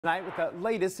Tonight with the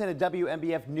latest in a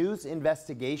WMBF News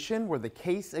investigation where the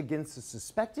case against the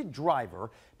suspected driver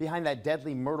behind that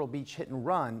deadly Myrtle Beach hit and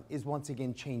run is once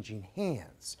again changing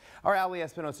hands. Our Ali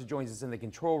Espinosa joins us in the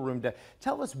control room to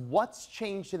tell us what's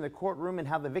changed in the courtroom and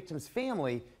how the victim's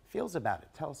family feels about it.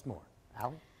 Tell us more.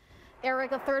 Ali?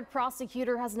 Eric, a third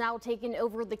prosecutor has now taken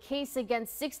over the case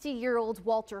against 60-year-old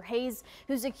Walter Hayes,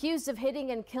 who's accused of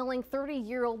hitting and killing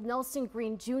 30-year-old Nelson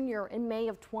Green Jr. in May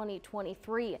of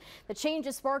 2023. The change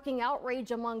is sparking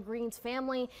outrage among Green's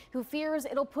family, who fears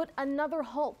it'll put another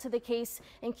halt to the case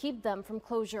and keep them from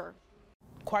closure.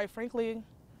 Quite frankly,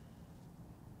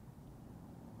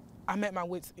 I'm at my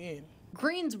wit's end.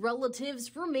 Green's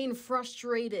relatives remain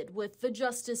frustrated with the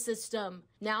justice system.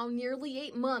 Now nearly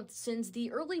 8 months since the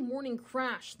early morning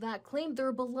crash that claimed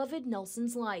their beloved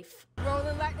Nelson's life.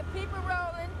 Rolling like the people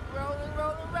rolling, rolling,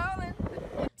 rolling,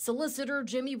 rolling. Solicitor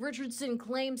Jimmy Richardson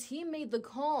claims he made the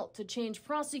call to change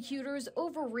prosecutors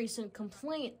over recent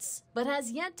complaints, but has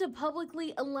yet to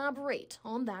publicly elaborate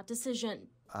on that decision.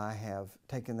 I have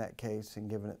taken that case and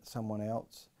given it to someone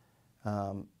else.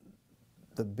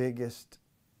 The biggest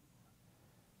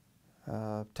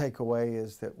takeaway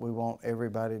is that we want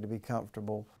everybody to be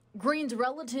comfortable. Green's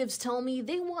relatives tell me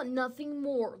they want nothing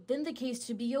more than the case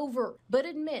to be over, but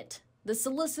admit the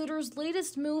solicitor's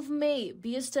latest move may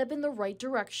be a step in the right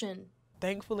direction.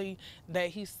 Thankfully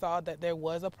that he saw that there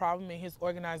was a problem in his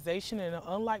organization, and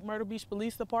unlike Myrtle Beach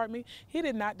Police Department, he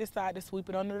did not decide to sweep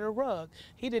it under the rug.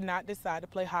 He did not decide to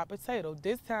play hot potato.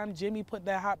 This time Jimmy put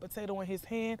that hot potato in his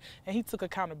hand and he took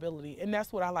accountability, and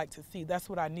that's what I like to see. That's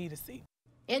what I need to see.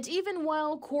 And even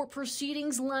while court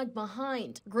proceedings lag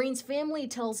behind, Green's family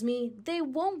tells me they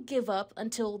won't give up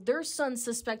until their son's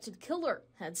suspected killer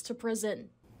heads to prison.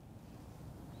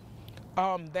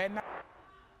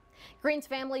 Green's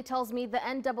family tells me the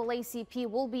NAACP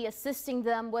will be assisting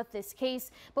them with this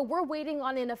case, but we're waiting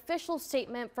on an official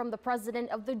statement from the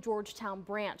president of the Georgetown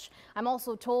branch. I'm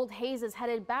also told Hayes is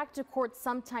headed back to court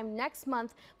sometime next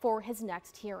month for his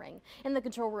next hearing. In the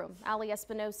control room, Ali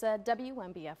Espinosa,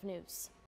 WMBF News.